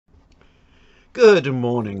Good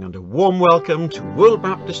morning and a warm welcome to Worle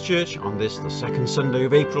Baptist Church on this, the second Sunday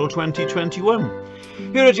of April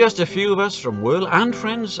 2021. Here are just a few of us from Worle and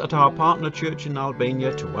friends at our partner church in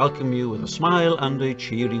Albania to welcome you with a smile and a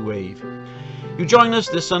cheery wave. You join us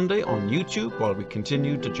this Sunday on YouTube while we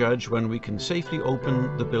continue to judge when we can safely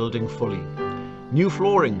open the building fully. New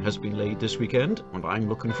flooring has been laid this weekend and I'm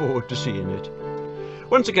looking forward to seeing it.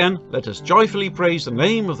 Once again, let us joyfully praise the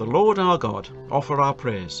name of the Lord our God, offer our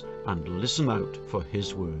prayers, and listen out for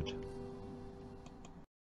his word.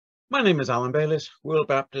 My name is Alan Bayliss, Worle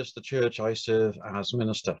Baptist, the church I serve as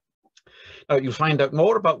minister. Now, you'll find out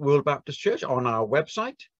more about Worle Baptist Church on our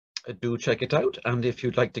website. Do check it out, and if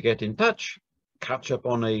you'd like to get in touch, catch up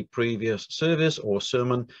on a previous service or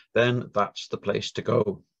sermon, then that's the place to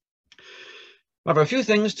go. I have a few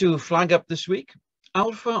things to flag up this week.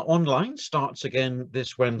 Alpha Online starts again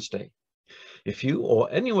this Wednesday. If you or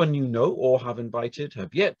anyone you know or have invited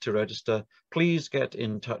have yet to register, please get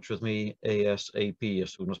in touch with me ASAP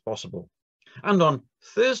as soon as possible. And on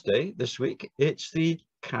Thursday this week, it's the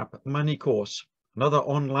CAP Money course, another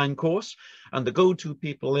online course, and the go-to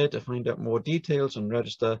people there to find out more details and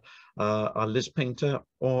register are Liz Painter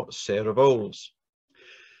or Sarah Bowles.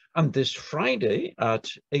 And this Friday at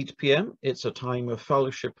 8 p.m, it's a time of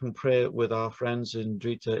fellowship and prayer with our friends in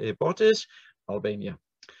Drita e Botis, Albania.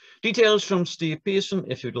 Details from Steve Pearson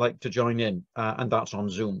if you'd like to join in, and that's on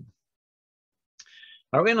Zoom.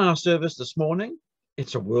 Now, in our service this morning,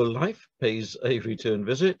 It's a World Life pays a return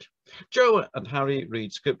visit. Joe and Harry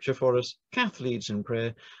read scripture for us, Kath leads in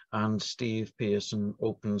prayer, and Steve Pearson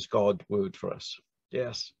opens God's word for us.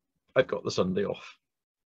 Yes, I've got the Sunday off.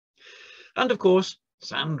 And of course,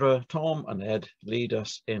 Sandra, Tom and Ed lead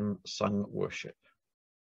us in sung worship.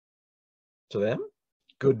 To them,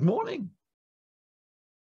 good morning.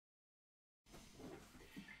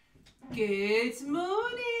 Good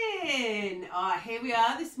morning. Here we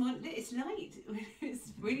are this morning. It's late.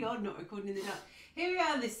 It's really odd not recording in the dark. Here we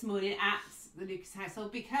are this morning at the Lucas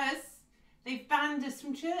household because they've banned us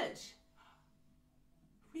from church.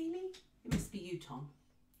 Really? It must be you, Tom.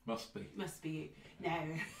 Must be. Must be you.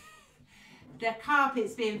 No. The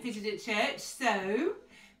carpet's being fitted at church, so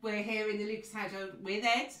we're here in the Lucas household with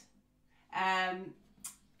Ed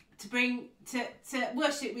to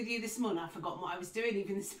worship with you this morning. I've forgotten what I was doing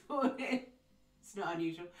even this morning. It's not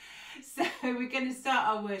unusual. So we're going to start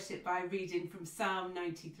our worship by reading from Psalm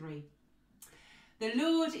 93. The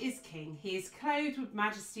Lord is King. He is clothed with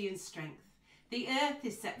majesty and strength. The earth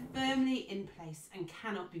is set firmly in place and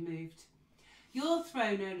cannot be moved. Your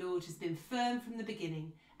throne, O Lord, has been firm from the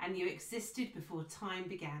beginning, and you existed before time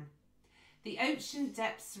began. The ocean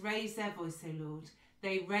depths raise their voice, O Lord.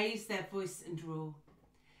 They raise their voice and roar.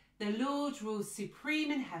 The Lord rules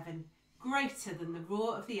supreme in heaven, greater than the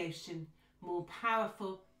roar of the ocean, more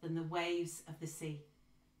powerful than the waves of the sea.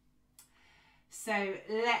 So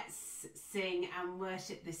let's sing and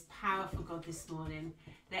worship this powerful God this morning.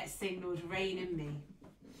 Let's sing, Lord, reign in me.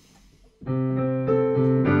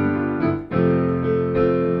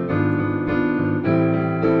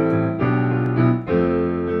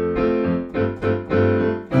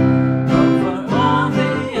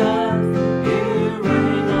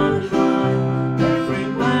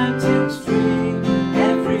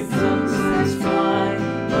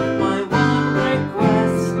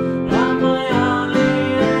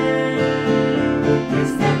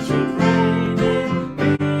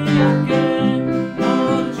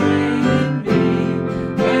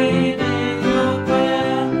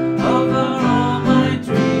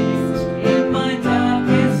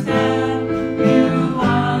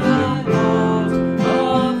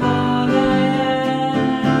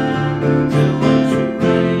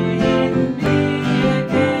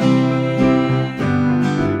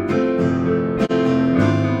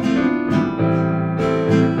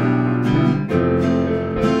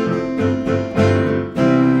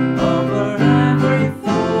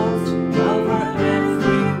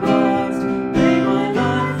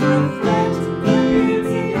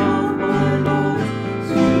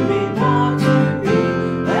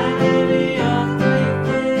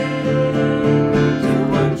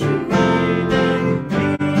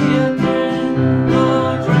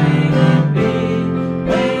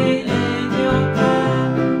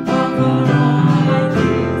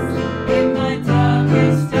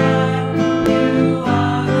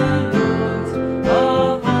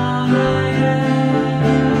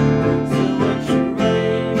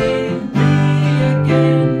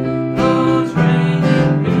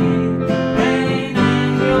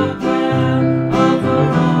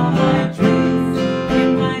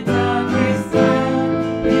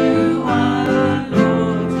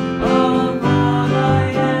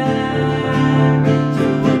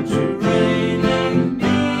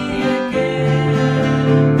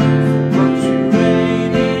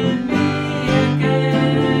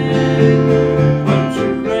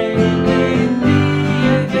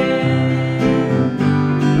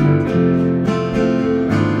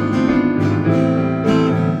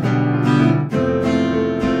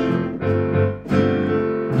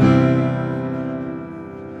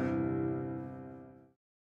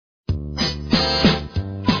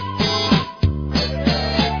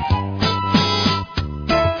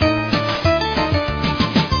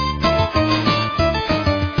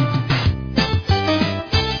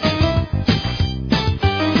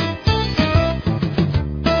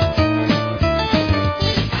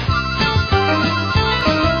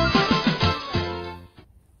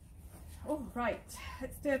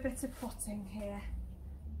 do a bit of potting here.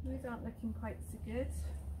 These aren't looking quite so good.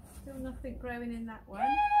 Still nothing growing in that one.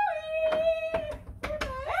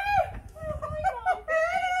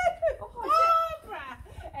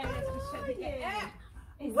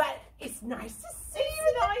 Well, it's nice to see you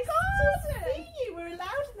in the Nice to garden. see you. We're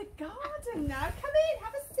allowed in the garden now. Come in,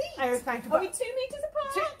 have a seat. Oh, thank you. Are we 2 metres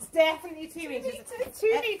apart? Definitely 2 meters.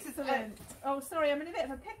 2 meters alone. Oh, sorry, I'm in a bit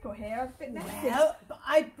of a pickle here. I'm a bit messy. Well, but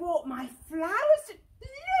I brought my flowers.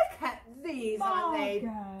 Look at these, aren't they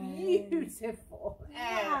Margot. beautiful?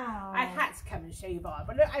 Wow. I had to come and show you,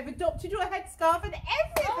 Barbara. Look, I've adopted your headscarf and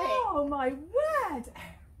everything. Oh, my word.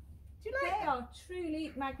 Do you like They them? are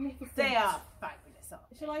truly magnificent. They are fabulous, aren't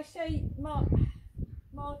they? Shall I show you,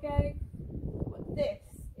 Margot? This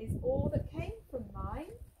is all that came from mine.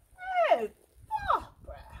 Oh,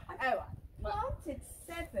 Barbara. I planted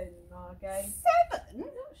 7, Margot. 7? I'm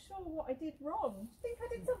not sure what I did wrong. Do you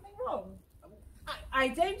think I did something wrong? I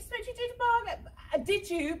don't expect you did, Barbara. Did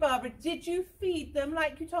you, Barbara? Did you feed them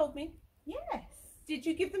like you told me? Yes. Did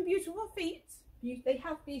you give them beautiful feet? They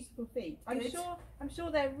have beautiful feet. I'm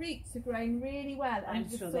sure their roots are growing really well. I'm under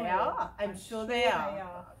the sure soil. they are. I'm sure they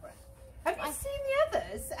are. Have you seen the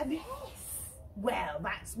others? Yes. Well,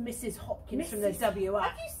 that's Mrs. Hopkins from the Mrs. WI.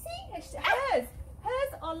 Have you seen hers?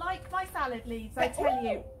 Hers are like my salad leaves, I tell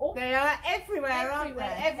you. Oh, They are everywhere, aren't they?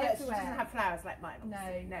 Everywhere. She doesn't have flowers like mine. no.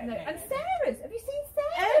 No. And Sarah's. Have you seen Oh,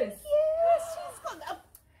 Sarah's? yes, she's got.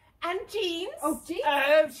 And Jean's. Oh, Jean's.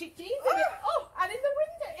 Oh, Jean's in it. Oh, and in the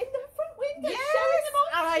window, in the front window, yes, showing them off.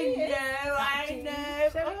 I She is.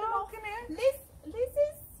 know. Showing them off. Come here.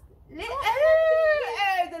 Liz's.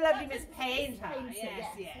 Oh, the lovely Miss Painter. Painter,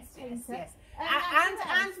 Yes. And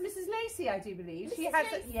And Mrs. Lacey, I do believe. She Mrs. has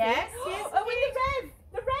Lacey. yes. Oh, with the Rev.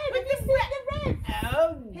 With Have you seen the Rev?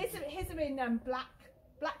 Oh. His are in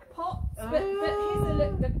black pots, Oh. but his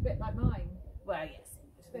look a bit like mine. Well, yes.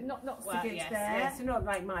 But not so Well, good yes, there. yes, so not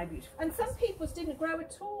like my beautiful. And some people's didn't grow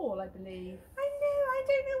at all, I believe. I know, I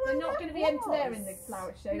don't know what They're not going to be entered there in the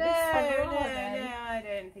flower show. No, this summer, no, are they? no, I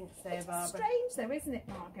don't think so, It's Barbara. strange though, isn't it,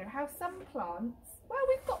 Margot? How some plants, well,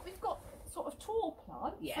 we've got sort of tall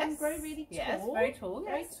plants. Yes. Some grow really tall. Yes, very tall.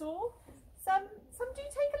 Very Yes. tall. Some do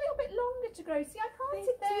take a little bit longer to grow. See, I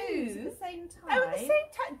planted They those do. at the same time. Oh, at the same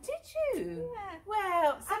time, did you? Yeah.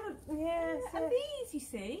 Well, some of yes. And these, you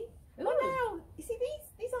see. Ooh. Well, now you see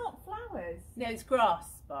these aren't flowers. No, it's grass,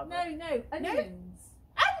 Barbara. No, onions.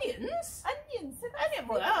 Onions. Onions. So Onion,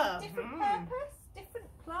 well, different purpose, different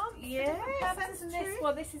plants. for Yes, different purposes. that's And this, true.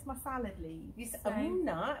 well, this is my salad leaf. You so. oh,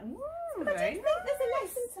 no. But I Very do think there's a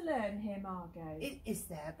nice. lesson to learn here, Margot. Is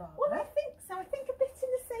there, Barbara? Well, I think so. I think a bit in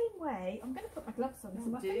the same way. I'm going to put my gloves on, so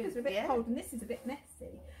my fingers are a bit cold, and this is a bit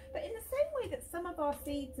messy. But in the same way that some of our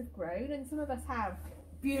seeds have grown, and some of us have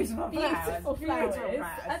beautiful flowers,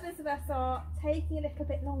 others of us are taking a little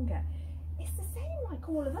bit longer. It's the same like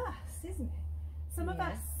all of us, isn't it? Some of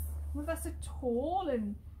us are tall,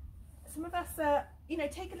 and some of us are,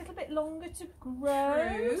 take a little bit longer to grow.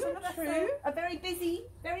 True, some of us are very busy,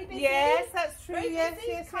 very busy. Yes, that's true. Very Yes, busy,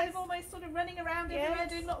 yes, kind yes. of almost sort of running around everywhere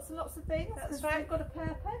doing lots and lots of things. That's 'cause right. They've got a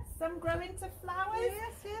purpose. Some grow into flowers.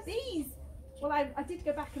 Yes, yes. These, well, I did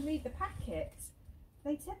go back and read the packet.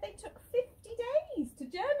 They said they took 50 days to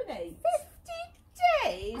germinate. 50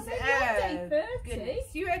 days? I know, you're day 30.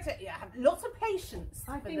 Goodness. You have lots of patience.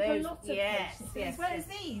 I for think those. a lot of yes, patience. yes, Whereas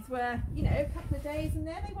yes. these were, a couple of days and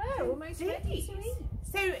there they were, almost ready to eat.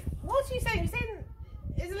 So, what are you saying? You're saying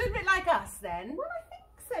it's a little bit like us then? Well, I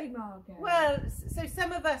think so, Margot. Well, so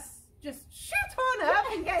some of us just shoot on up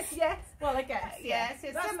and guess yes. Well, I guess. Yes,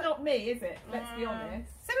 yes. That's not me, is it? Let's be honest.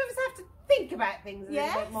 Some of us have to think about things a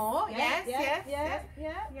little bit more. Yes.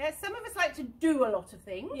 Yes. Some of us like to do a lot of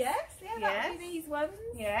things. Yes, that would be these ones.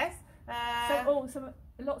 Yes.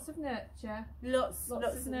 Lots of nurture. Lots of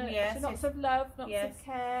nurture, yes, lots of love, lots of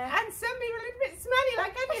care. And some people a little bit smelly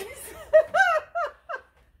like onions.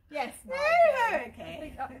 Yes, No, Margot. okay. I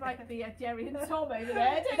think that might be a Jerry and Tom over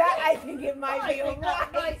there. Don't That, you? I think it might be all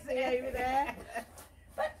that right. might be over there.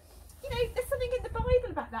 But, there's something in the Bible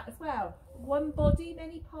about that as well. One body,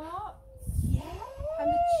 many parts. Yes. And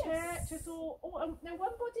the church is all one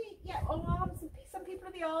body, all arms. Some people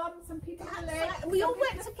are the arms, some people are the That's legs. right. We all some work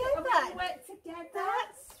people are- together. We all work together.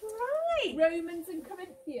 That's right. Romans and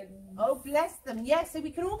Corinthians. Oh, bless them. Yes, so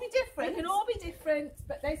we can all be different. We can all be different,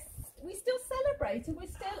 but we still celebrate, and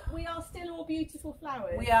we are still all beautiful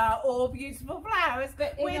flowers. We are all beautiful flowers,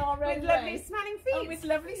 But in our own with lovely way. smelling feet. Oh, with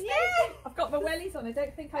lovely smelling feet. I've got my wellies on. I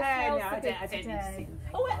don't think I smell no, so I good don't need to today. see them.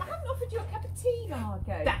 Oh, wait, I haven't offered you a cup of tea,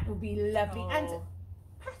 Margot. That would be lovely. Oh. And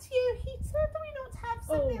patio heater, do we not have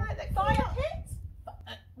something like that? Fire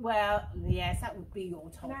pit? Well, yes, that would be your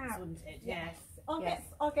tops, Now, wouldn't it? yes. Yes. I'll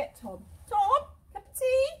get Tom. Tom, cup of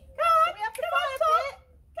tea. Come on, we have the fire pit.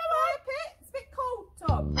 Come on, pit. It's a bit cold,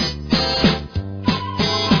 Tom.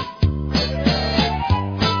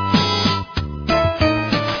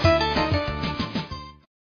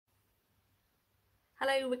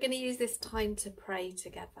 Hello, we're going to use this time to pray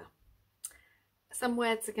together. Some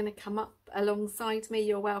words are going to come up alongside me.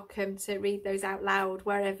 You're welcome to read those out loud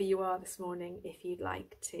wherever you are this morning if you'd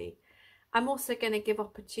like to. I'm also going to give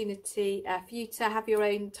opportunity for you to have your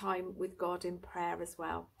own time with God in prayer as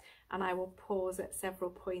well. And I will pause at several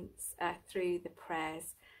points through the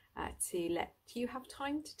prayers to let you have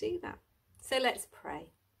time to do that. So let's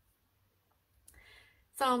pray.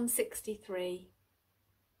 Psalm 63.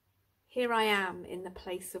 Here I am in the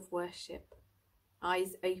place of worship,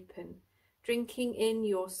 eyes open, drinking in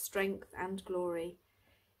your strength and glory.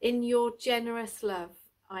 In your generous love,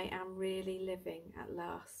 I am really living at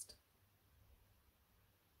last.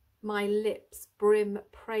 My lips brim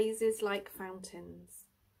praises like fountains.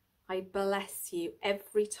 I bless you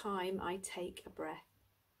every time I take a breath.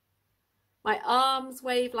 My arms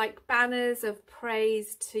wave like banners of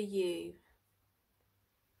praise to you.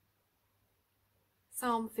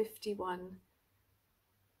 Psalm 51.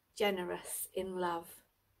 Generous in love.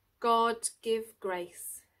 God, give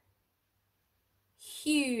grace.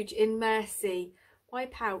 Huge in mercy.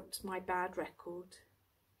 Wipe out my bad record.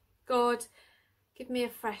 God, give me a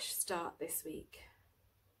fresh start this week.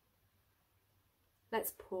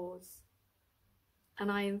 Let's pause.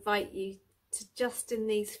 And I invite you to just in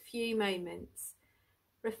these few moments,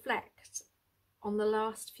 reflect on the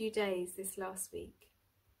last few days this last week.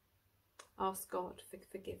 Ask God for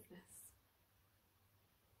forgiveness.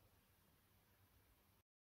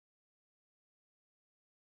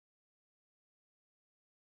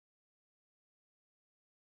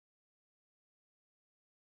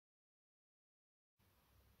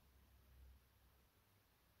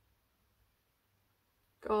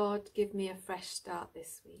 God, give me a fresh start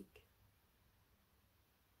this week.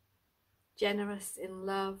 Generous in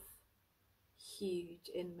love, huge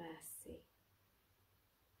in mercy.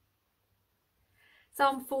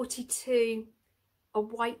 Psalm 42. A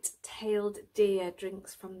white-tailed deer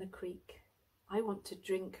drinks from the creek. I want to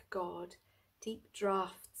drink God, deep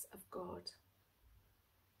draughts of God.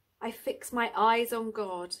 I fix my eyes on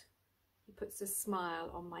God. He puts a smile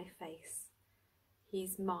on my face.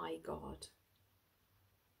 He's my God.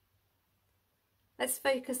 Let's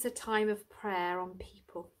focus a time of prayer on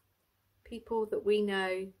people that we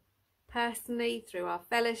know personally, through our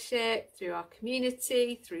fellowship, through our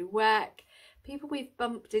community, through work, people we've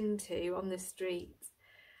bumped into on the street.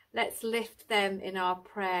 Let's lift them in our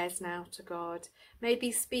prayers now to God.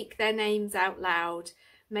 Maybe speak their names out loud.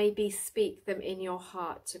 Maybe speak them in your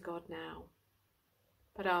heart to God now.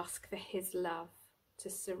 But ask for his love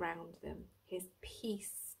to surround them, his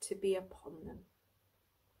peace to be upon them.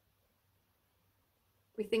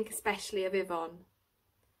 We think especially of Yvonne,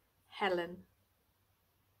 Helen,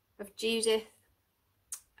 of Judith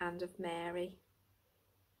and of Mary.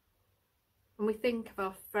 And we think of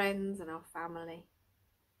our friends and our family.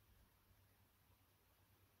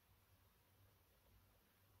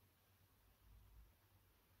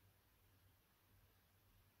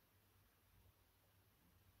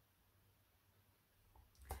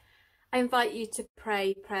 I invite you to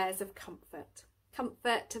pray prayers of comfort.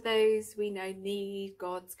 Comfort to those we know need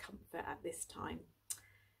God's comfort at this time.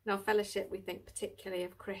 In our fellowship, we think particularly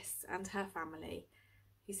of Chris and her family,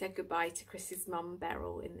 who said goodbye to Chris's mum,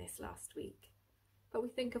 Beryl, in this last week. But we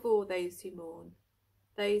think of all those who mourn,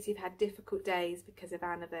 those who've had difficult days because of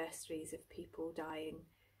anniversaries of people dying.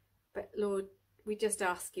 But Lord, we just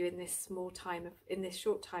ask you in this short time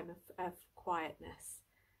of quietness,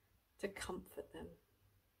 to comfort them,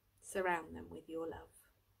 surround them with your love.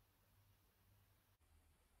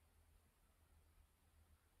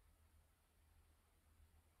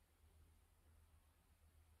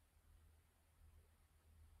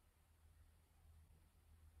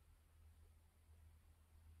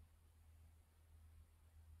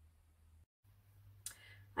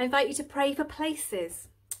 I invite you to pray for places,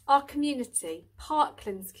 our community,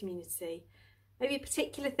 Parkland's community, maybe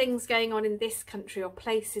particular things going on in this country or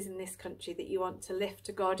places in this country that you want to lift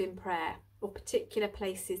to God in prayer, or particular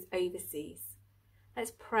places overseas.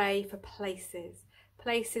 Let's pray for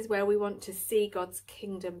places where we want to see God's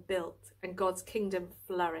kingdom built and God's kingdom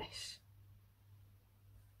flourish.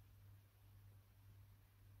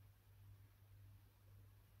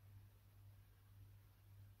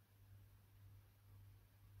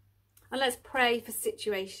 And let's pray for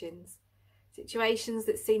situations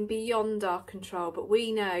that seem beyond our control, but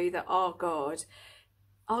we know that our God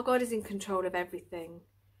is in control of everything.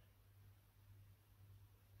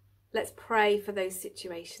 Let's pray for those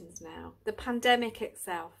situations now. The pandemic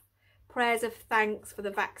itself, prayers of thanks for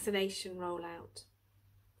the vaccination rollout,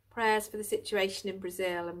 prayers for the situation in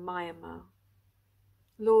Brazil and Myanmar.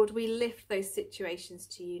 Lord, we lift those situations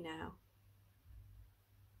to you now.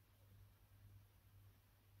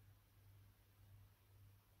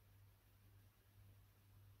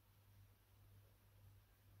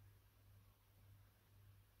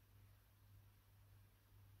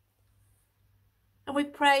 And we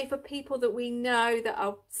pray for people that we know that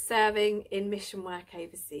are serving in mission work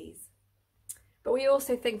overseas. But we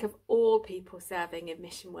also think of all people serving in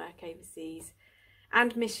mission work overseas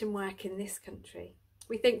and mission work in this country.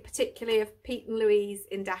 We think particularly of Pete and Louise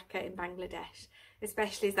in Dhaka in Bangladesh,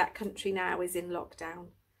 especially as that country now is in lockdown.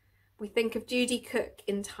 We think of Judy Cook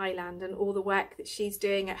in Thailand and all the work that she's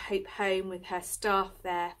doing at Hope Home with her staff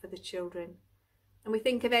there for the children. And we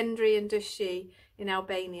think of Endri and Dushi in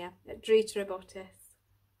Albania at Drita Robotis.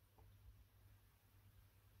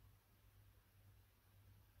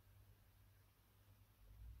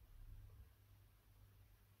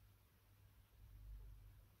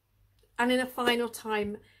 And in a final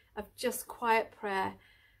time of just quiet prayer,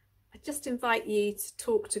 I just invite you to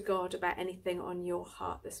talk to God about anything on your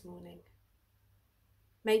heart this morning.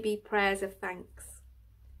 Maybe prayers of thanks,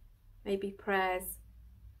 maybe prayers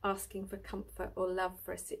asking for comfort or love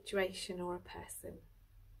for a situation or a person.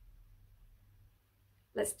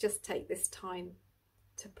 Let's just take this time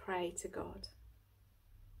to pray to God.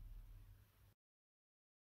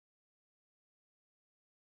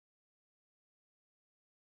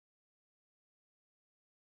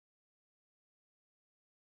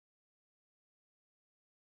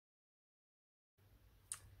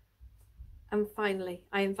 And finally,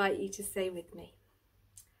 I invite you to say with me,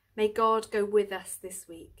 may God go with us this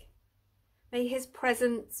week. May his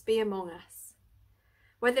presence be among us.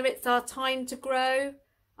 Whether it's our time to grow,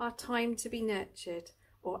 our time to be nurtured,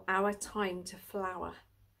 or our time to flower,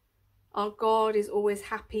 our God is always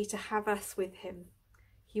happy to have us with him.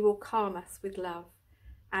 He will calm us with love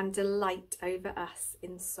and delight over us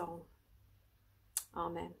in song.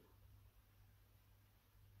 Amen.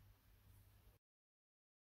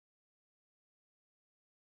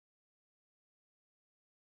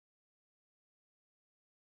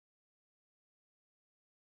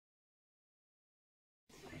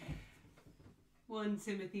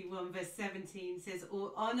 Timothy 1 verse 17 says,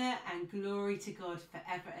 all honour and glory to God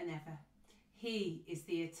forever and ever. He is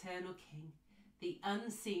the eternal King, the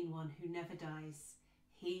unseen one who never dies.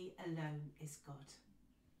 He alone is God.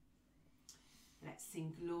 Let's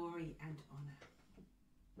sing glory and honour.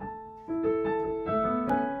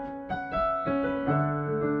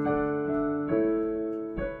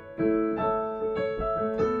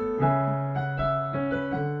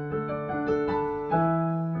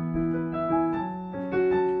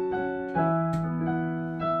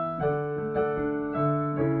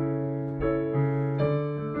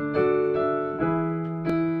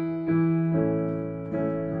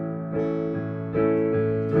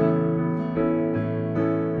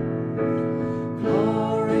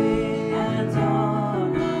 Glory and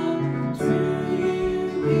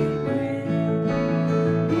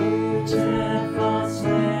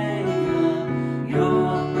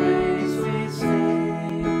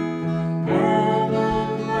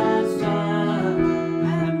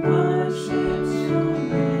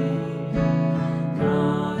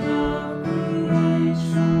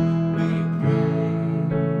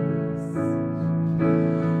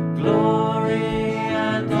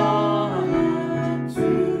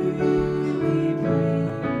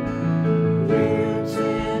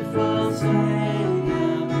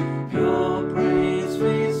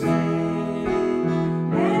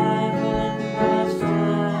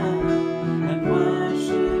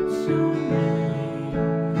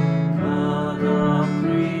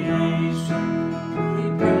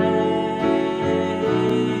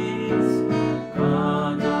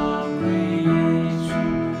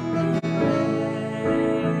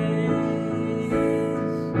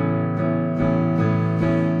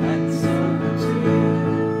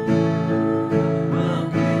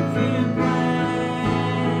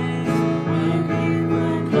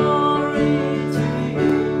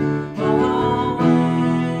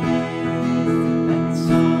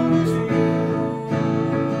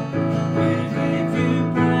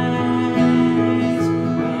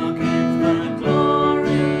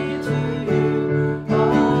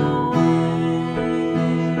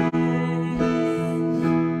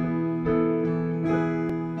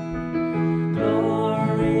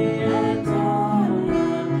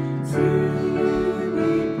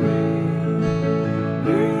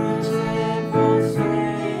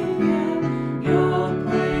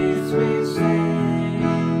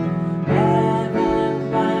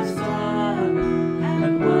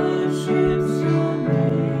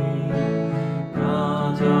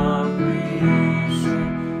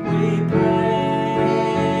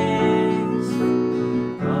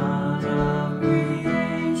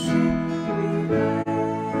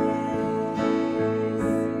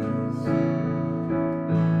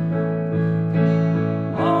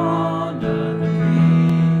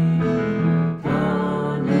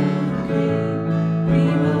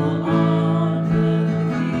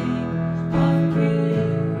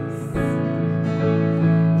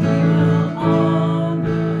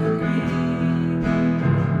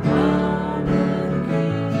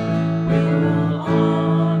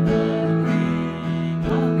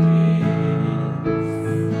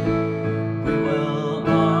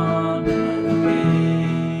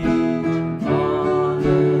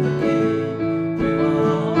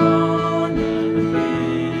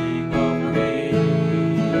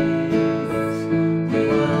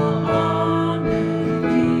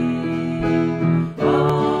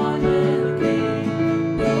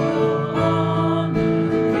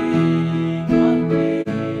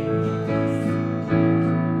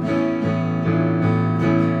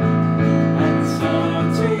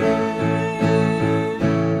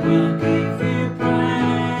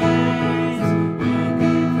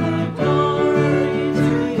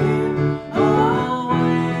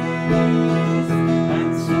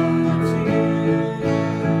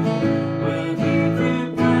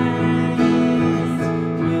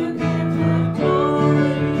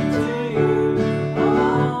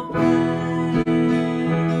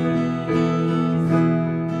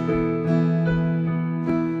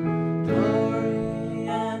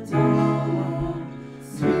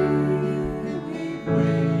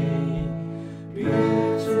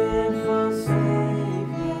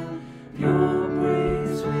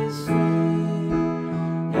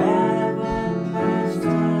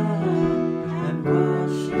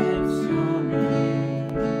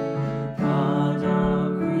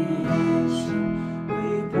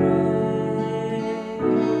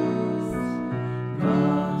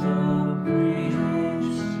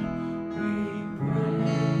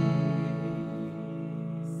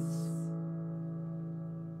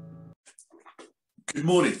Good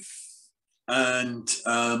morning, and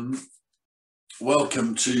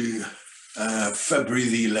welcome to February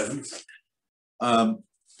the 11th. I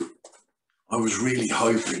was really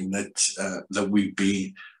hoping that that we'd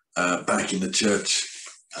be back in the church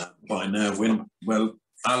by now. Well,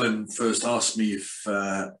 Alan first asked me if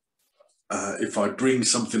I'd bring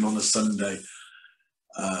something on a Sunday,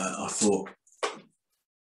 I thought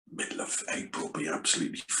middle of April will be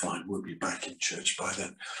absolutely fine. We'll be back in church by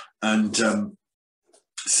then, and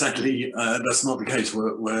sadly, that's not the case.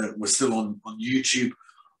 We're still on YouTube,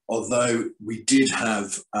 although we did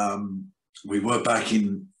have, we were back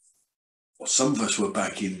in, or some of us were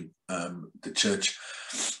back in the church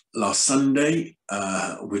last Sunday,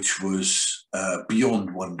 which was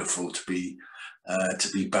beyond wonderful to be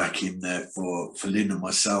back in there for Lynn and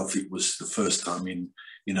myself. It was the first time in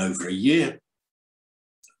over a year,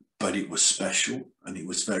 but it was special, and it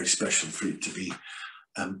was very special for it to be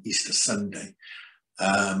Easter Sunday.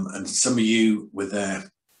 And some of you were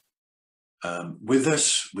there with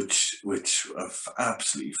us, which are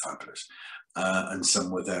absolutely fabulous, and some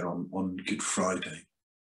were there on Good Friday.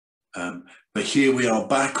 But here we are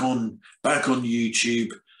back on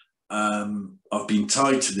YouTube. I've been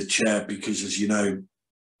tied to the chair because, as you know,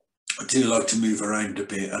 I do like to move around a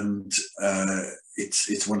bit, and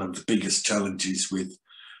it's one of the biggest challenges with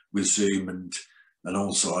Zoom, and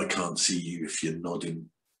also I can't see you if you're nodding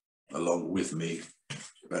along with me.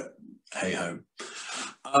 But hey ho,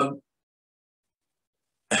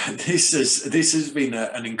 this has been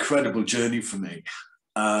an incredible journey for me,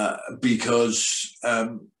 because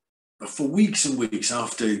for weeks and weeks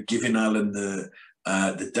after giving Alan the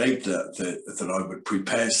date that I would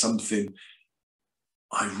prepare something,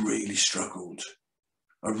 I really struggled.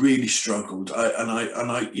 It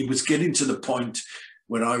was getting to the point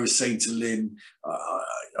where I was saying to Lynn,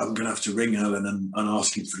 I'm going to have to ring Alan and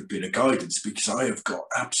ask him for a bit of guidance, because I have got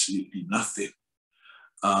absolutely nothing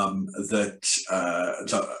to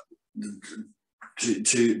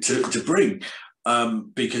bring.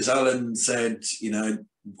 Because Alan said, you know,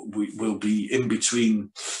 we will be in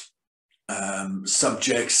between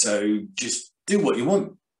subjects, so just do what you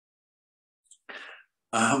want,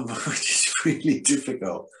 which is really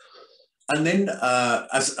difficult. And then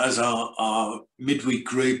as our midweek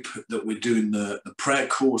group that we're doing the prayer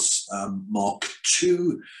course, Mark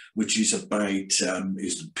 2, which is about, is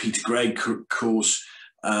the Peter Gray course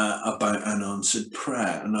about unanswered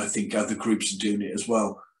prayer. And I think other groups are doing it as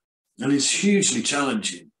well. And it's hugely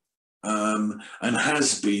challenging, and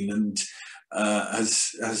has been, and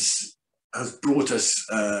has brought us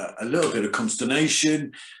a little bit of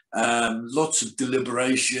consternation, lots of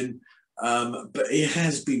deliberation, but it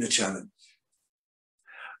has been a challenge.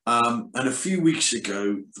 And a few weeks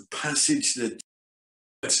ago, the passage that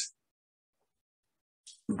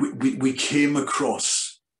we came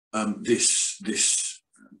across, this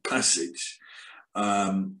passage,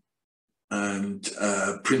 and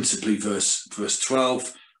principally verse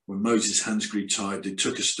 12, when Moses' hands grew tired, they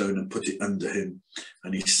took a stone and put it under him,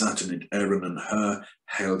 and he sat on it. Aaron and Hur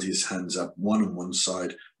held his hands up, one on one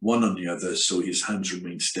side, one on the other, so his hands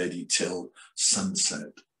remained steady till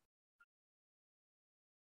sunset.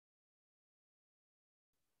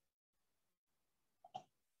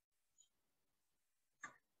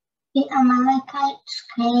 The Amalekites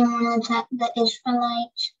came and attacked the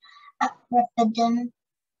Israelites at Rephidim.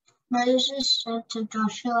 Moses said to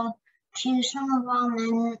Joshua, "Choose some of our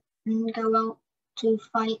men and go out to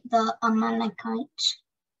fight the Amalekites.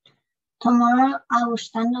 Tomorrow I will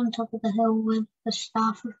stand on top of the hill with the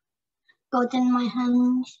staff of God in my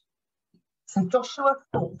hands." So Joshua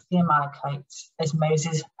fought the Amalekites as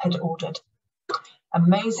Moses had ordered. And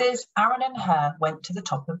Moses, Aaron and Hur went to the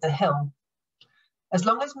top of the hill. As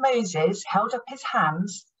long as Moses held up his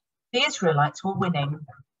hands, the Israelites were winning.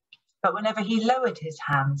 But whenever he lowered his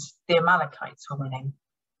hands, the Amalekites were winning.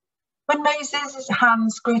 When Moses'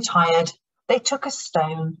 hands grew tired, they took a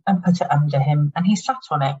stone and put it under him, and he sat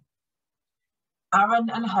on it. Aaron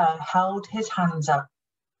and Hur held his hands up,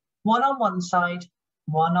 one on one side,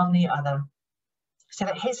 one on the other, so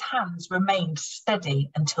that his hands remained steady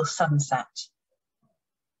until sunset.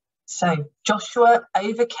 So Joshua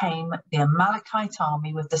overcame the Amalekite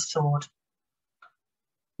army with the sword.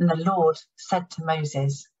 And the Lord said to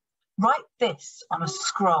Moses, "Write this on a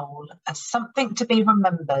scroll as something to be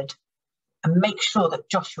remembered, and make sure that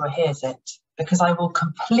Joshua hears it, because I will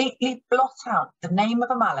completely blot out the name of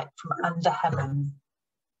Amalek from under heaven."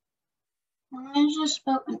 Moses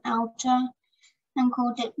built an altar and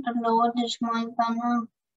called it "The Lord is my banner."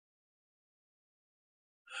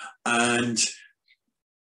 And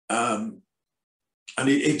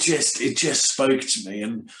it just spoke to me,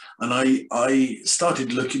 and I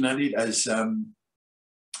started looking at it as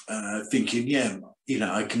thinking, yeah, you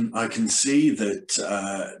know, I can see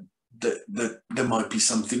that that there might be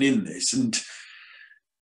something in this, and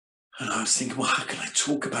I was thinking, well, how can I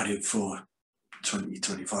talk about it for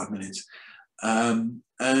 20-25 minutes? And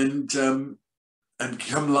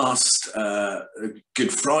come last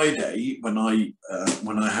Good Friday, when I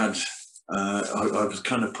had I was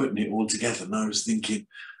kind of putting it all together, and I was thinking,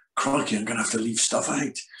 crikey, I'm going to have to leave stuff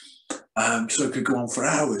out, so it could go on for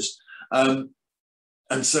hours.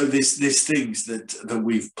 And so there's things that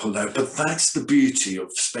we've pulled out, but that's the beauty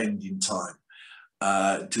of spending time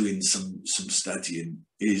doing some studying,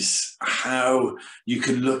 is how you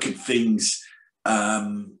can look at things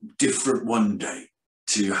different one day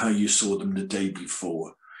to how you saw them the day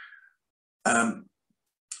before.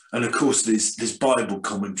 And of course, there's Bible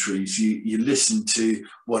commentaries. You listen to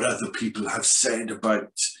what other people have said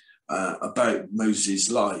about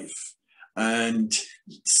Moses' life, and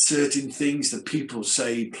certain things that people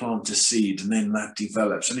say plant a seed, and then that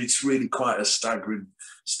develops, and it's really quite a staggering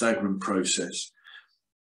process.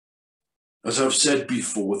 As I've said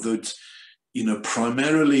before, that, you know,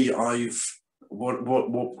 primarily what I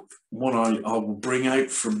will bring out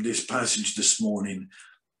from this passage this morning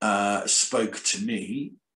spoke to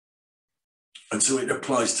me. And so it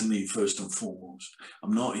applies to me first and foremost.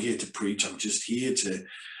 I'm not here to preach. I'm just here to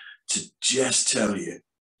just tell you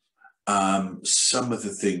some of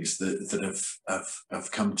the things that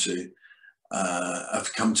have come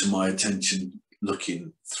to my attention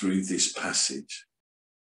looking through this passage.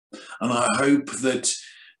 And I hope that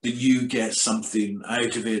you get something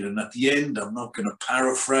out of it. And at the end, I'm not going to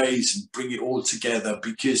paraphrase and bring it all together,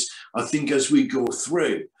 because I think as we go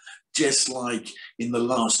through, just like in the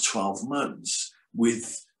last 12 months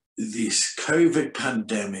with this COVID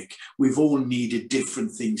pandemic, we've all needed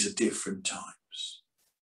different things at different times.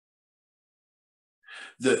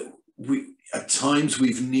 That at times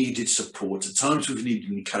we've needed support, at times we've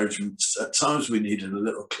needed encouragement, at times we needed a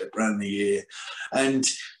little clip around the ear, and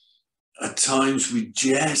at times we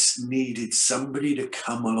just needed somebody to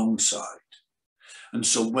come alongside. And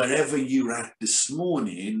so wherever you're at this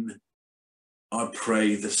morning, I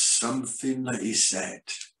pray that something that is said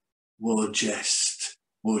will just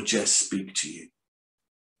speak to you.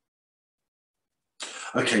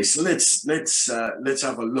 Okay, so let's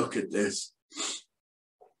have a look at this.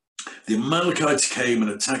 The Amalekites came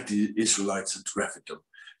and attacked the Israelites at Rephidim.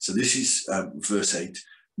 So this is verse 8.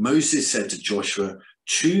 Moses said to Joshua,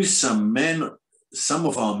 "Choose some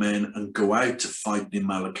of our men, and go out to fight the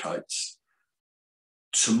Amalekites.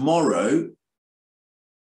 Tomorrow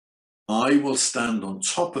I will stand on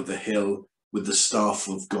top of the hill with the staff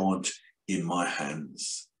of God in my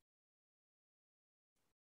hands."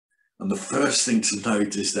 And the first thing to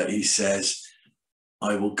note is that he says,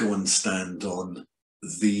 I will go and stand on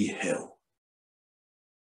the hill.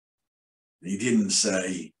 He didn't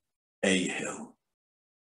say a hill.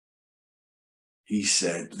 He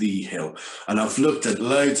said the hill. And I've looked at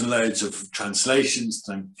loads and loads of translations,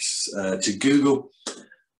 thanks to Google.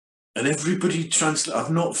 And everybody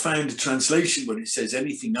I've not found a translation where it says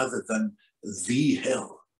anything other than the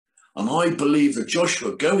hill. And I believe that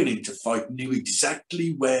Joshua, going into fight, knew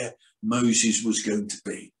exactly where Moses was going to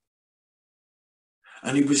be.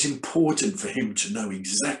 And it was important for him to know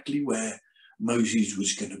exactly where Moses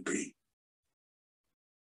was going to be.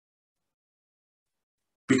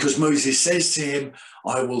 Because Moses says to him,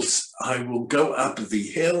 I will go up the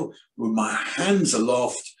hill with my hands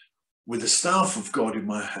aloft, with the staff of God in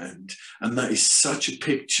my hand. And that is such a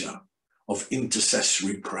picture of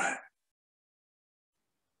intercessory prayer.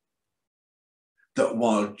 That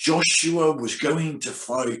while Joshua was going to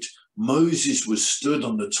fight, Moses was stood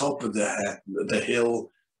on the top of the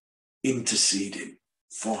hill, interceding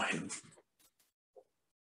for him.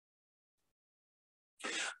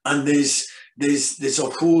 And there's a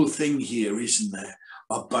whole thing here, isn't there,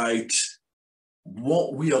 about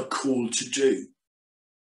what we are called to do.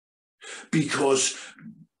 Because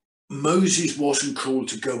Moses wasn't called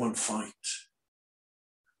to go and fight.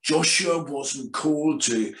 Joshua wasn't called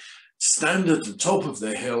to stand at the top of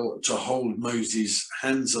the hill to hold Moses'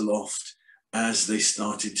 hands aloft as they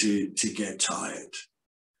started to get tired.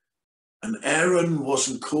 And Aaron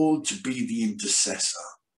wasn't called to be the intercessor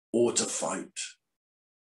or to fight.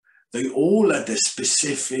 They all had their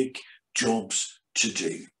specific jobs to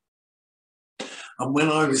do. And when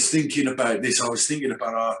I was thinking about this, I was thinking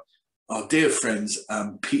about our dear friends,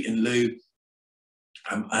 Pete and Lou,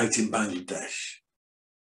 out in Bangladesh.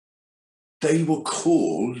 They were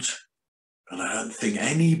called, and I don't think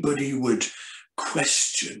anybody would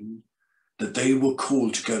question that they were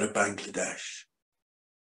called to go to Bangladesh.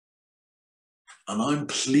 And I'm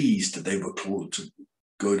pleased that they were called to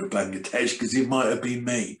go to Bangladesh, because it might have been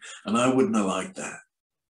me and I wouldn't have liked that.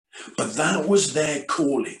 But that was their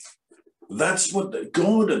calling. That's what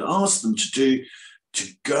God had asked them to do,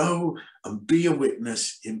 to go and be a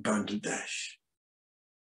witness in Bangladesh.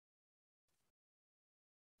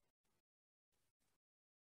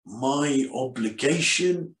 My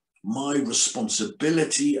obligation, my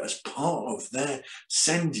responsibility as part of their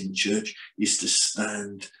sending church is to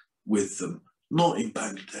stand with them, not in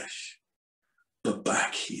Bangladesh, but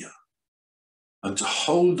back here, and to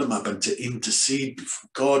hold them up and to intercede before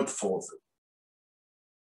God for them.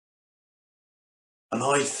 And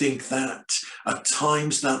I think that at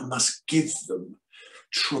times that must give them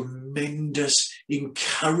tremendous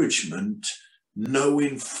encouragement,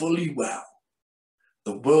 knowing fully well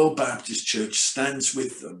the World Baptist Church stands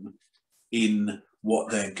with them in what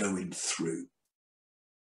they're going through.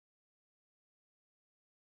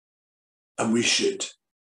 And we should.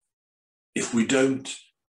 If we don't,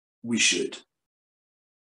 we should.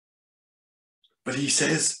 But he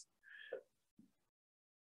says,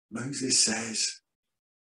 Moses says,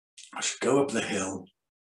 I should go up the hill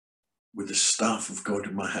with the staff of God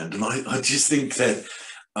in my hand. And I just think that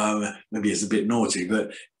maybe it's a bit naughty,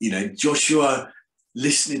 but, you know, Joshua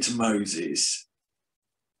listening to Moses,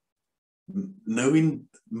 knowing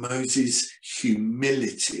Moses'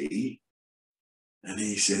 humility, and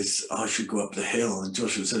he says, I should go up the hill. And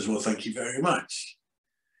Joshua says, well, thank you very much.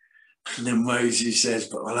 And then Moses says,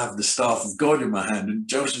 but I'll have the staff of God in my hand. And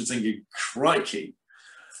Joshua's thinking, crikey,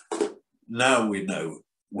 now we know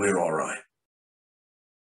we're all right.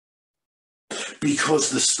 Because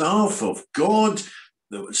the staff of God,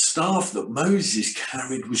 the staff that Moses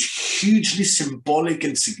carried, was hugely symbolic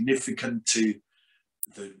and significant to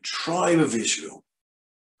the tribe of Israel.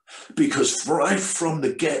 Because right from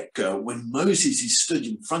the get-go, when Moses is stood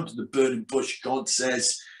in front of the burning bush, God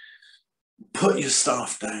says, put your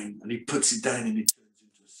staff down. And he puts it down and it turns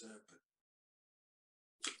into a serpent.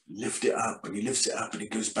 Lift it up, and he lifts it up and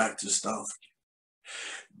it goes back to the staff.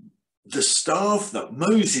 The staff that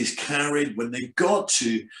Moses carried when they got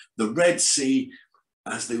to the Red Sea,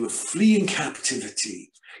 as they were fleeing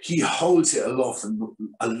captivity, he holds it aloft and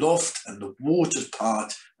the waters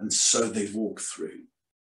part, and so they walk through.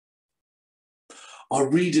 Our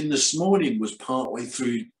reading this morning was partway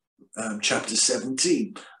through chapter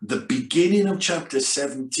 17. The beginning of chapter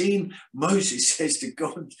 17, Moses says to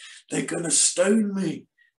God, they're going to stone me.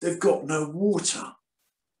 They've got no water.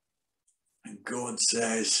 And God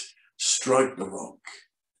says, strike the rock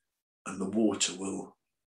and the water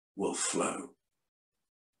will flow.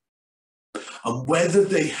 And whether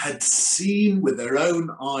they had seen with their own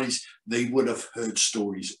eyes, they would have heard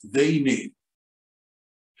stories. They knew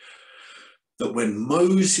that when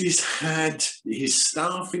Moses had his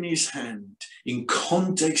staff in his hand, in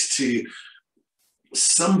context to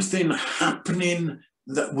something happening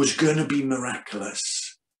that was going to be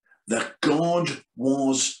miraculous, that God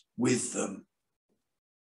was with them.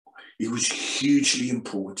 It was hugely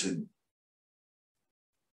important.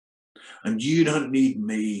 And you don't need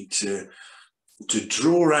me to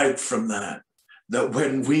draw out from that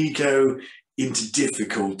when we go into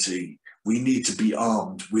difficulty, we need to be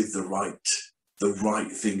armed with the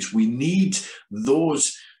right things. We need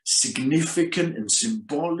those significant and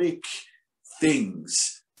symbolic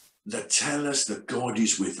things that tell us that God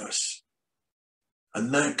is with us.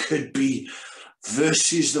 And that could be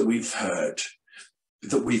verses that we've heard,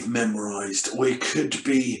 that we've memorized, or it could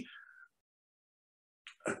be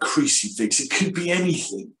a crucifix, it could be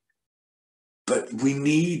anything. But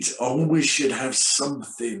we always should have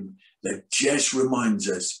something that just reminds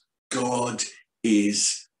us God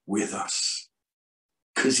is with us,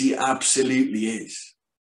 because he absolutely is.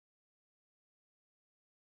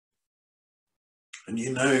 And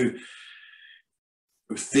you know,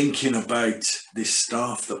 thinking about this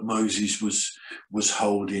staff that Moses was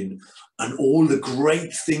holding and all the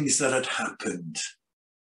great things that had happened,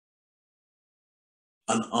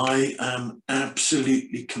 and I am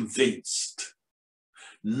absolutely convinced,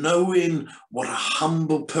 knowing what a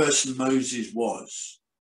humble person Moses was,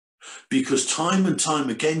 because time and time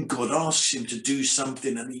again God asks him to do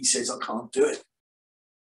something and he says, I can't do it.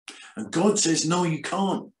 And God says, no, you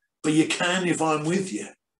can't, but you can if I'm with you.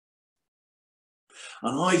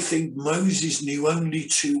 And I think Moses knew only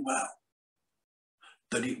too well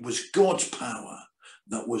that it was God's power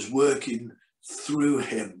that was working through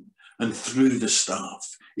him and through the staff.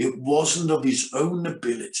 It wasn't of his own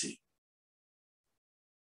ability.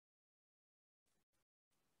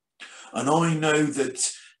 And I know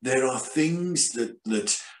that there are things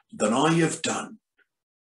that that I have done,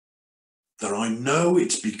 that I know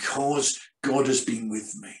it's because God has been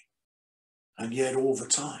with me. And yet all the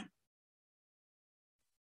time,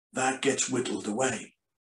 that gets whittled away.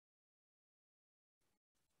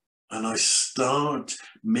 And I start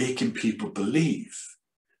making people believe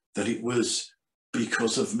that it was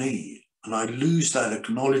because of me. And I lose that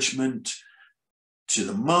acknowledgement to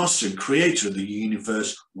the master and creator of the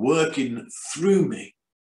universe working through me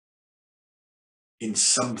in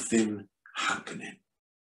something happening.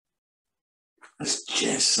 That's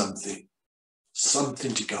just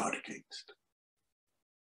something to guard against.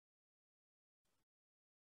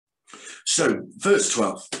 So, verse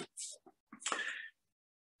 12.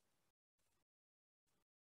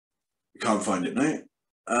 You can't find it now.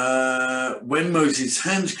 When Moses'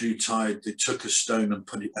 hands grew tired, they took a stone and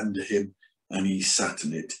put it under him, and he sat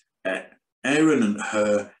in it. Aaron and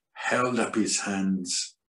Hur held up his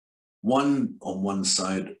hands, one on one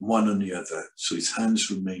side, one on the other, so his hands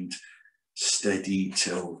remained steady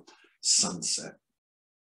till sunset.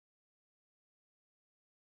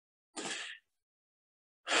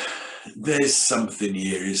 There's something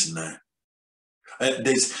here, isn't there?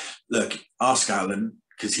 Look, ask Alan,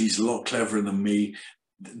 because he's a lot cleverer than me.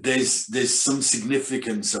 There's some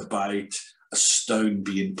significance about a stone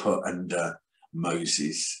being put under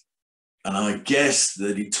Moses. And I guess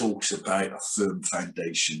that he talks about a firm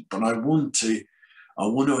foundation. But I want to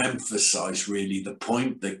emphasize really the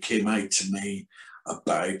point that came out to me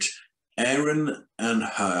about Aaron and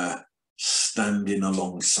Hur standing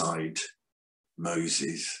alongside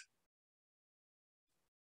Moses.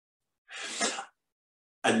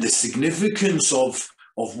 And the significance of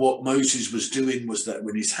what Moses was doing was that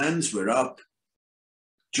when his hands were up,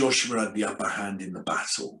 Joshua had the upper hand in the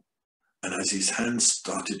battle. And as his hands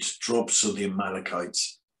started to drop, so the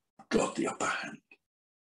Amalekites got the upper hand.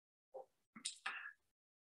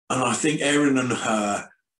 And I think Aaron and Hur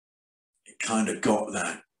kind of got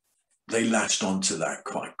that. They latched onto that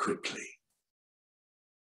quite quickly.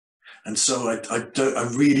 And so I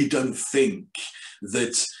really don't think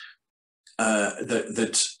that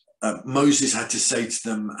Moses had to say to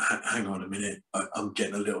them, hang on a minute, I'm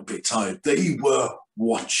getting a little bit tired. They were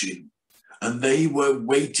watching, and they were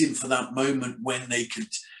waiting for that moment when they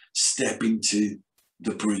could step into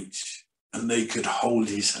the breach and they could hold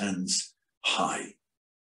his hands high.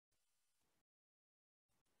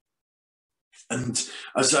 And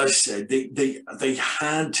as I said, they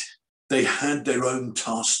had their own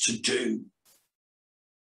tasks to do.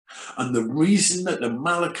 And the reason that the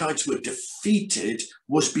Amalekites were defeated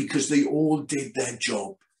was because they all did their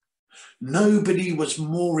job. Nobody was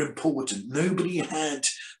more important. Nobody had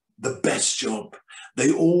the best job.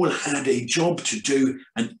 They all had a job to do,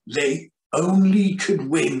 and they only could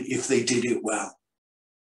win if they did it well.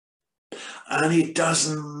 And it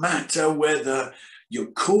doesn't matter whether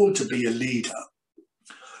you're called to be a leader.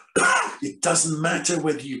 It doesn't matter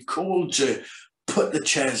whether you're called to put the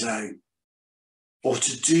chairs out or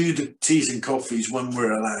to do the teas and coffees when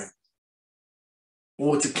we're allowed,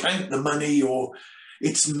 or to count the money, or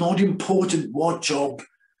it's not important what job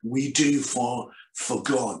we do for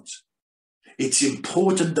God. It's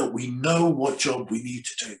important that we know what job we need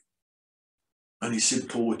to do. And it's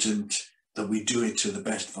important that we do it to the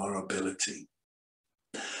best of our ability.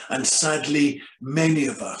 And sadly, many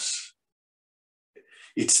of us,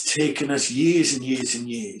 it's taken us years and years and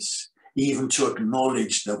years even to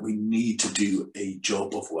acknowledge that we need to do a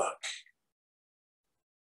job of work.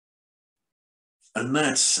 And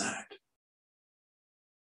that's sad.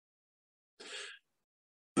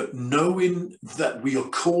 But knowing that we are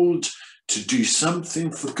called to do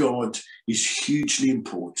something for God is hugely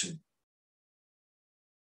important.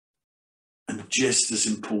 And just as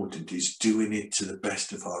important is doing it to the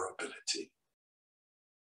best of our ability.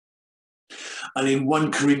 And in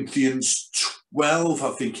 1 Corinthians 12,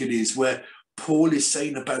 I think it is, where Paul is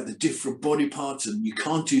saying about the different body parts, and you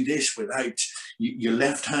can't do this without your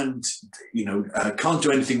left hand, can't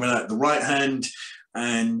do anything without the right hand.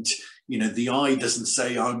 And, the eye doesn't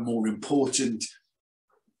say I'm more important.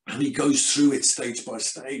 And he goes through it stage by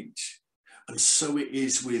stage. And so it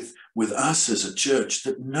is with us as a church,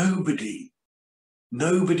 that nobody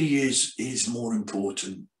is more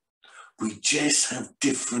important. We just have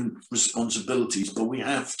different responsibilities, but we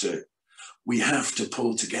have to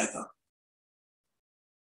pull together.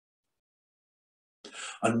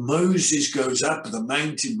 And Moses goes up the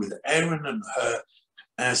mountain with Aaron and Hur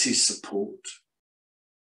as his support.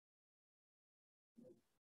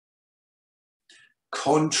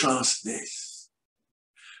 Contrast this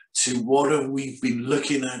to what we've been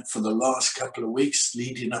looking at for the last couple of weeks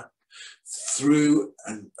leading up through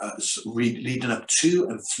and leading up to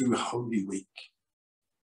and through Holy Week.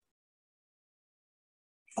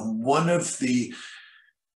 And one of the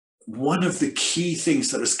key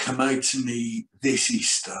things that has come out to me this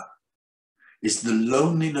Easter is the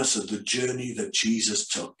loneliness of the journey that Jesus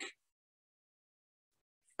took.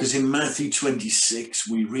 Because in Matthew 26,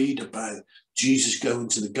 we read about Jesus going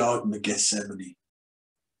to the Garden of Gethsemane.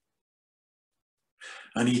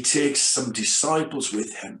 And he takes some disciples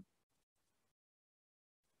with him.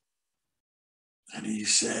 And he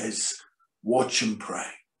says, watch and pray.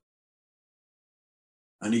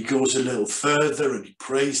 And he goes a little further and he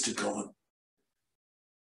prays to God.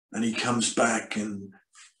 And he comes back and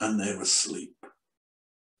they're asleep.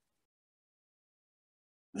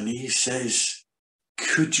 And he says,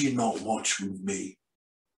 could you not watch with me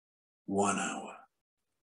 1 hour?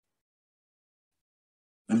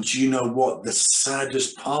 And do you know what the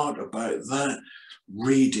saddest part about that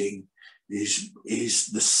reading is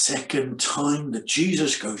the second time that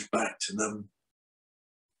Jesus goes back to them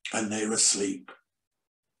and they're asleep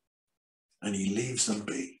and he leaves them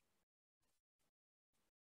be.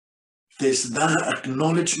 There's that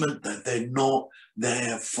acknowledgement that they're not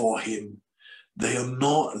there for him. They are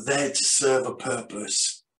not there to serve a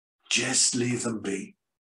purpose. Just leave them be.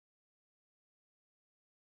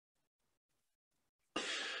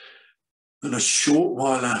 And a short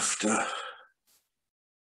while after,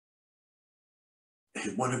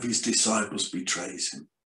 one of his disciples betrays him.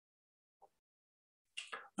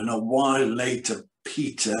 And a while later,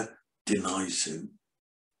 Peter denies him.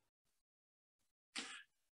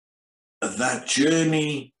 That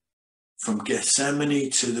journey from Gethsemane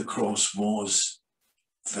to the cross was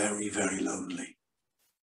very, very lonely.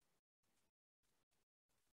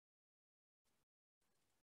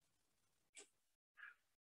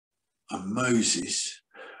 And Moses,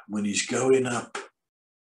 when he's going up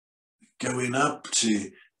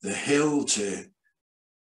to the hill to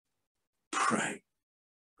pray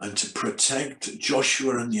and to protect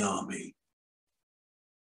Joshua and the army,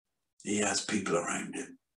 he has people around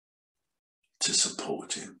him to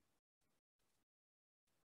support him.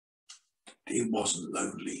 It wasn't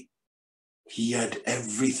lonely. He had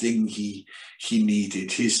everything he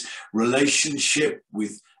needed. His relationship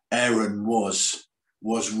with Aaron was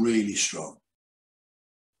really strong.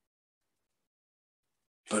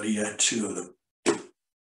 But he had two of them.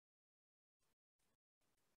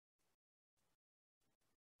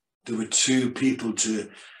 There were two people to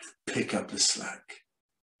pick up the slack.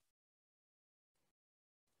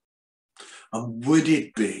 And would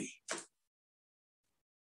it be,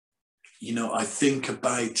 you know, I think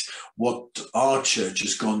about what our church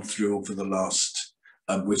has gone through over the last,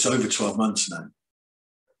 it's over 12 months now.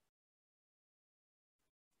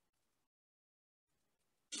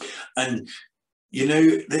 And, you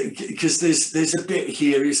know, because there's a bit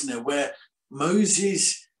here, isn't there, where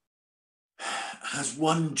Moses has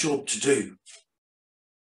one job to do.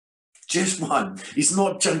 Just one. He's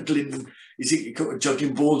not juggling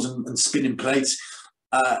balls and spinning plates.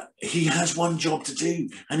 He has one job to do,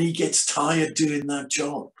 and he gets tired doing that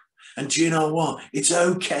job. And do you know what? It's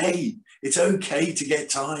okay. It's okay to get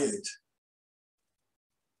tired.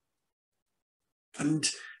 And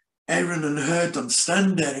Aaron and Hur don't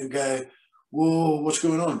stand there and go, whoa, what's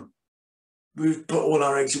going on? We've put all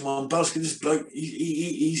our eggs in one basket. This bloke,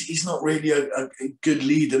 he's not really a good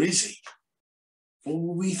leader, is he?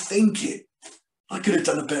 Well, we think it. I could have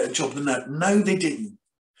done a better job than that. No, they didn't.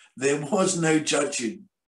 There was no judging.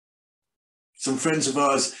 Some friends of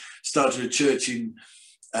ours started a church in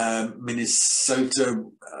Minnesota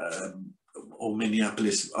or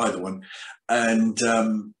Minneapolis, either one, and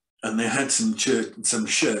they had some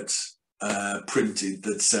shirts printed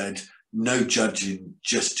that said, "No judging,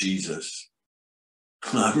 just Jesus."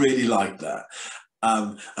 And I really liked that.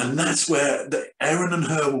 And that's where Aaron and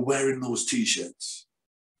Hur were wearing those T-shirts.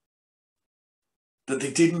 That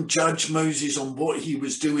they didn't judge Moses on what he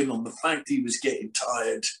was doing, on the fact he was getting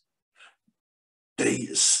tired. They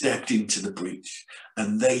stepped into the breach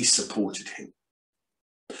and they supported him.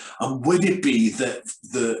 And would it be that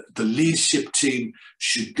the leadership team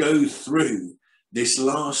should go through this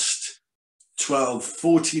last 12,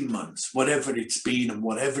 14 months, whatever it's been and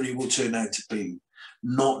whatever it will turn out to be,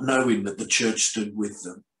 not knowing that the church stood with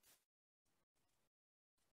them?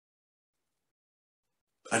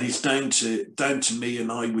 And it's down to me, and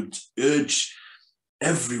I would urge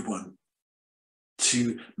everyone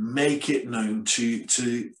to make it known to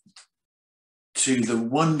the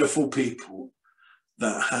wonderful people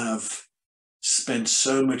that have spend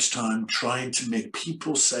so much time trying to make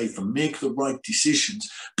people safe and make the right decisions,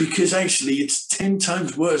 because actually it's 10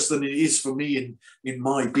 times worse than it is for me in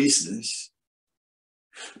my business.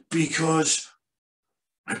 Because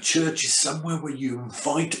a church is somewhere where you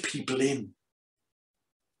invite people in,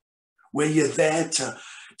 where you're there to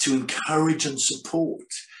encourage and support.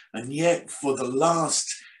 And yet for the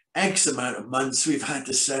last X amount of months, we've had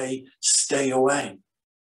to say, stay away.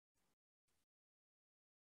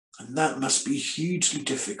 And that must be hugely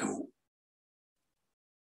difficult.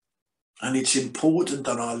 And it's important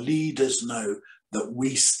that our leaders know that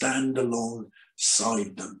we stand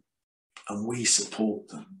alongside them and we support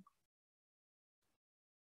them.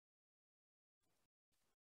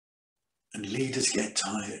 And leaders get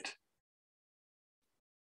tired.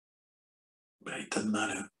 But it doesn't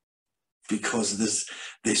matter, because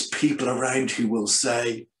there's people around who will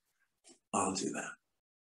say, I'll do that.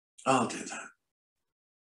 I'll do that.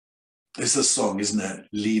 There's a song, isn't it?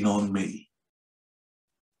 Lean on me.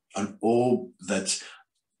 And all that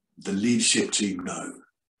the leadership team know,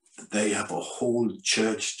 that they have a whole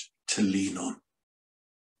church to lean on.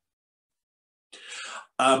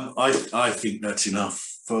 I think that's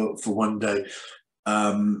enough for one day.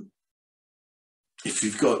 If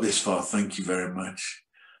you've got this far, thank you very much.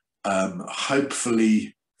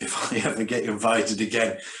 Hopefully, if I ever get invited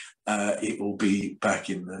again, it will be back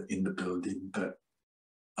in the building. But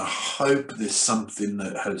I hope there's something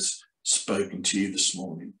that has spoken to you this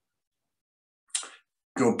morning.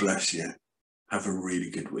 God bless you. Have a really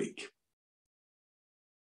good week.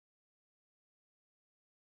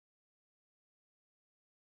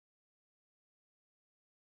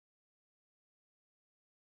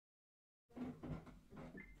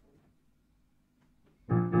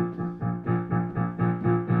 Reign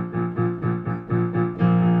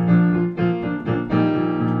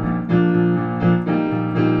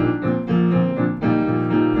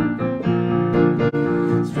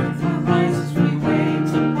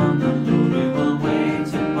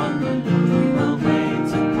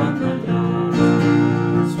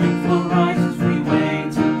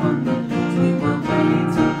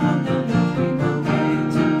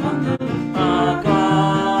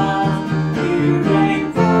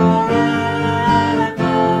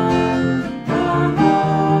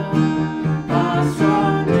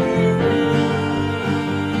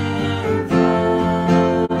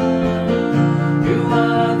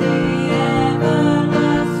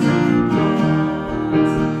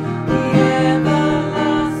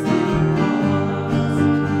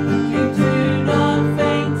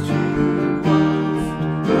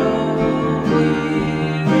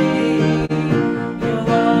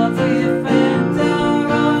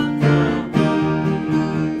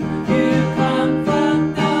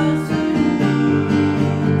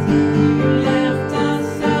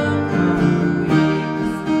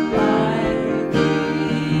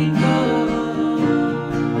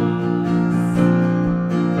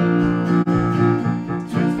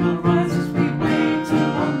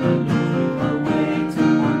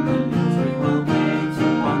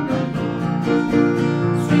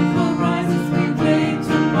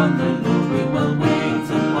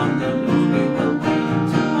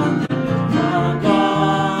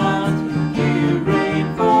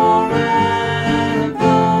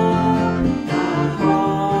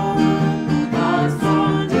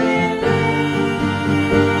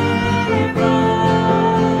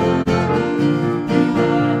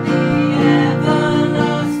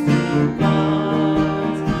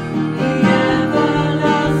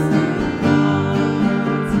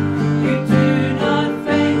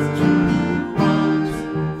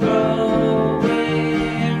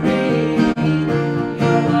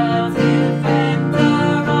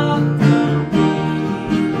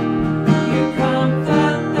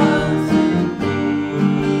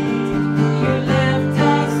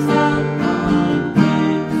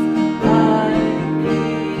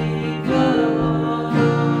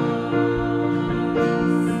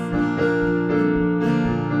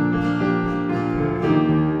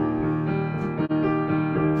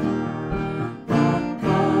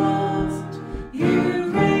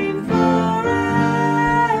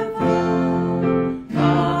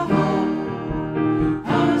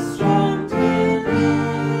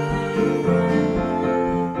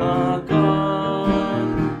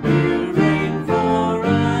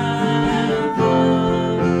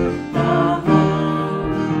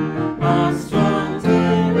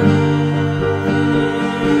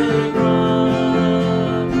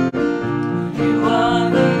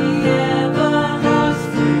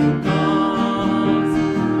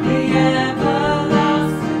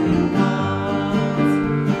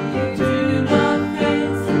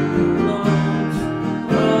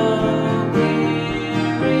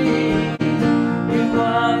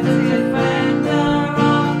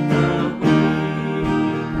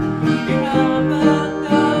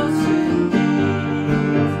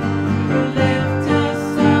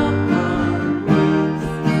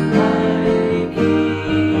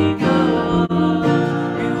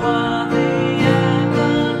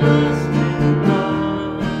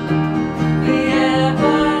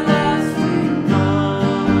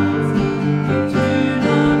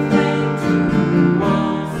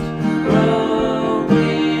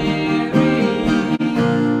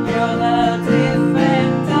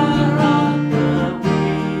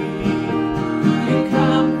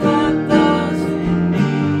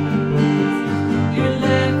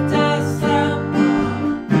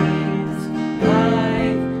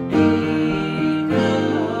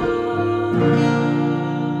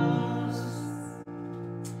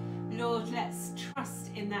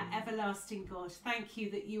Lord. Thank you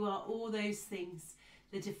that you are all those things,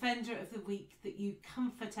 the defender of the weak, that you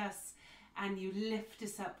comfort us and you lift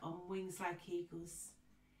us up on wings like eagles.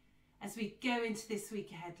 As we go into this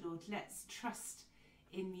week ahead, Lord, let's trust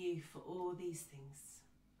in you for all these things.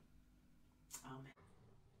 Amen.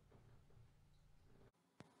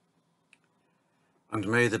 And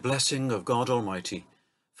may the blessing of God Almighty,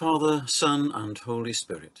 Father, Son, and Holy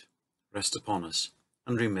Spirit rest upon us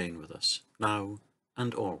and remain with us now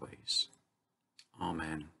and always.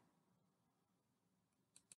 Amen.